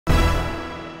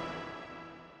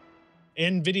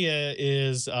NVIDIA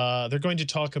is, they're going to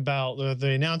talk about,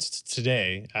 they announced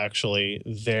today, actually,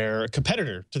 their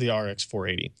competitor to the RX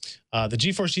 480, the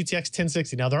GeForce GTX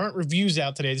 1060. Now, there aren't reviews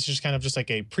out today. This is just kind of just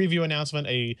like a preview announcement,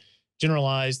 a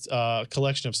generalized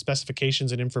collection of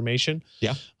specifications and information.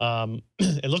 Yeah.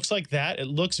 It looks like that. It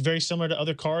looks very similar to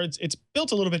other cards. It's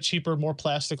built a little bit cheaper, more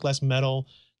plastic, less metal.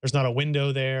 There's not a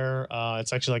window there.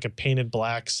 It's actually like a painted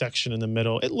black section in the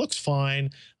middle. It looks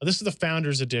fine. This is the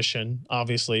Founders Edition,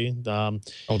 obviously. Oh,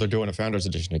 they're doing a Founders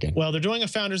Edition again. Well, they're doing a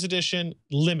Founders Edition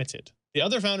limited. The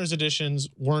other Founders Editions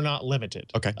were not limited.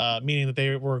 Okay. Meaning that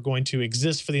they were going to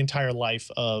exist for the entire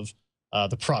life of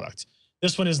the product.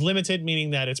 This one is limited, meaning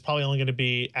that it's probably only going to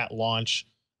be at launch.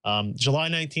 July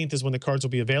 19th is when the cards will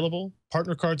be available.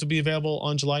 Partner cards will be available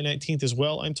on July 19th as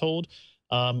well, I'm told.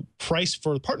 Price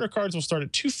for the partner cards will start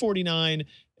at $249.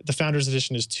 The Founders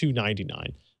Edition is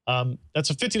 $299. That's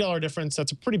a $50 difference.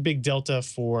 That's a pretty big delta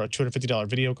for a $250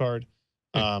 video card.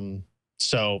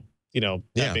 So, you know,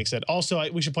 that being said, also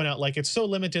we should point out, like, it's so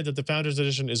limited that the Founders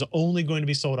Edition is only going to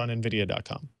be sold on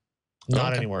NVIDIA.com,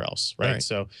 not anywhere else, right?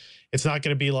 So it's not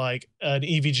going to be like an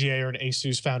EVGA or an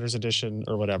Asus Founders Edition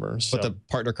or whatever. So, but the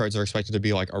partner cards are expected to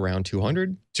be like around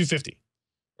 200? 250.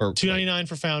 Or $299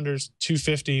 for Founders,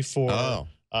 $250 for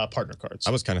partner cards.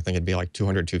 I was kind of thinking it'd be like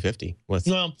 200, 250.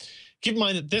 Well, keep in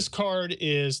mind that this card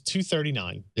is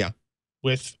 $239. Yeah.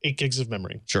 With 8 gigs of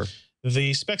memory. Sure.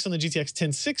 The specs on the GTX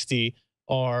 1060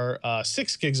 are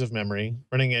 6 gigs of memory,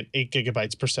 running at 8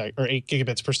 gigabytes per second, or 8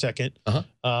 gigabits per second.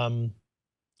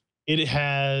 It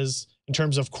has, in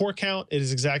terms of core count, it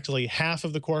is exactly half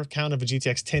of the core count of a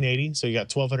GTX 1080. So you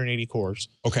got 1280 cores.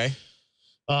 Okay.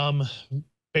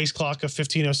 Base clock of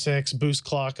 1506, boost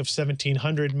clock of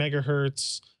 1700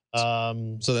 megahertz.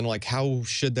 So then, like, how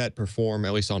should that perform,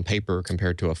 at least on paper,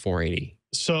 compared to a 480?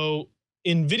 So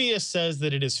NVIDIA says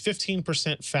that it is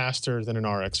 15% faster than an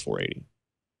RX 480.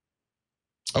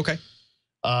 Okay.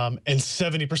 And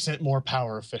 70% more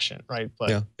power efficient, right? But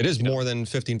yeah, it is more than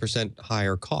 15%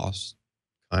 higher cost.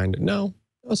 Kind of. No,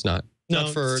 it's not. No,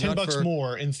 not for, it's $10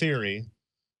 more in theory.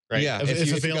 Right. Yeah,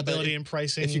 if availability and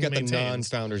pricing. If you got maintains. the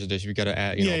non-Founders Edition, you got to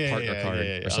add, you know, partner card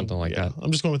or something like that.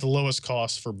 I'm just going with the lowest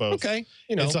cost for both. Okay,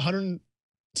 you know, it's 100.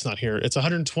 It's not here. It's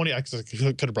 120. I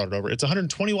could have brought it over. It's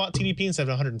 120 watt TDP instead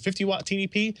of 150 watt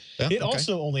TDP. Yeah, it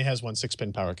also only has one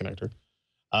 6-pin power connector.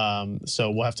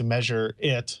 So we'll have to measure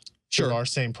it through our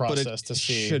same process to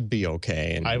see. Should be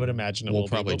okay. And I would imagine it we'll will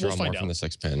probably be, but draw more from the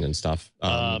 6-pin and stuff.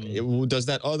 Does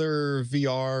that other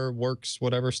VR works,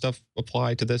 whatever stuff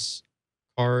apply to this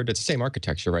card? It's the same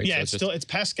architecture, right? Yeah, so it's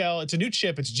Pascal. It's a new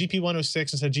chip. It's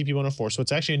GP106 instead of GP104. So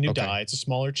it's actually a new die. It's a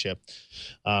smaller chip.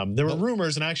 There were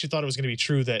rumors, and I actually thought it was going to be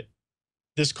true, that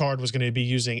this card was going to be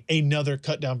using another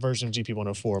cut down version of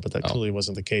GP104, but that clearly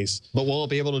wasn't the case. But will it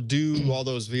be able to do all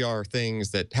those VR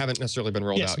things that haven't necessarily been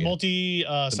rolled out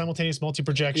yet? Simultaneous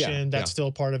multi-projection, that's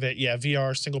still part of it. Yeah,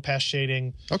 VR, single pass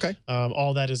shading. Okay.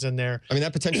 All that is in there. I mean,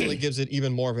 that potentially gives it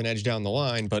even more of an edge down the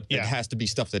line, but it has to be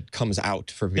stuff that comes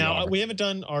out for VR. Now, we haven't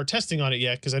done our testing on it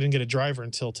yet because I didn't get a driver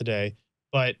until today.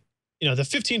 But, you know, the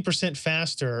 15%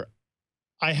 faster,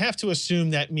 I have to assume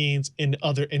that means in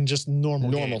just normal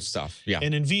games. Stuff, yeah.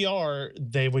 And in VR,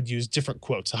 they would use different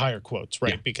quotes, higher quotes,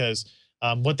 right? Yeah. Because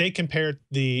what they compared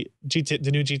the new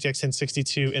GTX 1060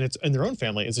 to in their own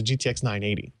family is a GTX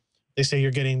 980. They say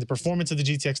you're getting the performance of the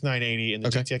GTX 980 and the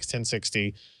GTX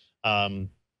 1060.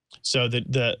 So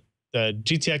the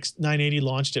GTX 980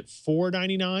 launched at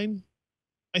 $499,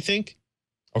 I think.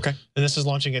 Okay. And this is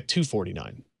launching at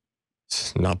 $249.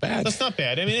 Not bad. That's not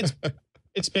bad. I mean,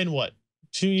 it's been what?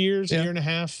 2 years, a year and a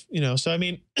half, you know. So I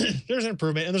mean, there's an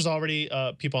improvement, and there's already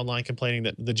people online complaining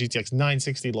that the GTX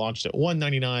 960 launched at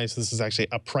 $199. So this is actually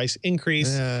a price increase,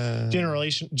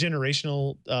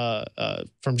 generational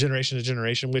from generation to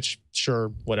generation. Which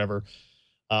sure, whatever.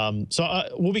 So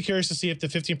we'll be curious to see if the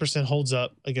 15% holds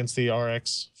up against the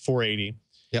RX 480.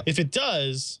 Yep. If it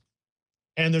does,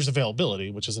 and there's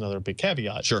availability, which is another big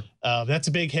caveat. Sure, that's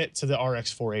a big hit to the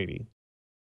RX 480.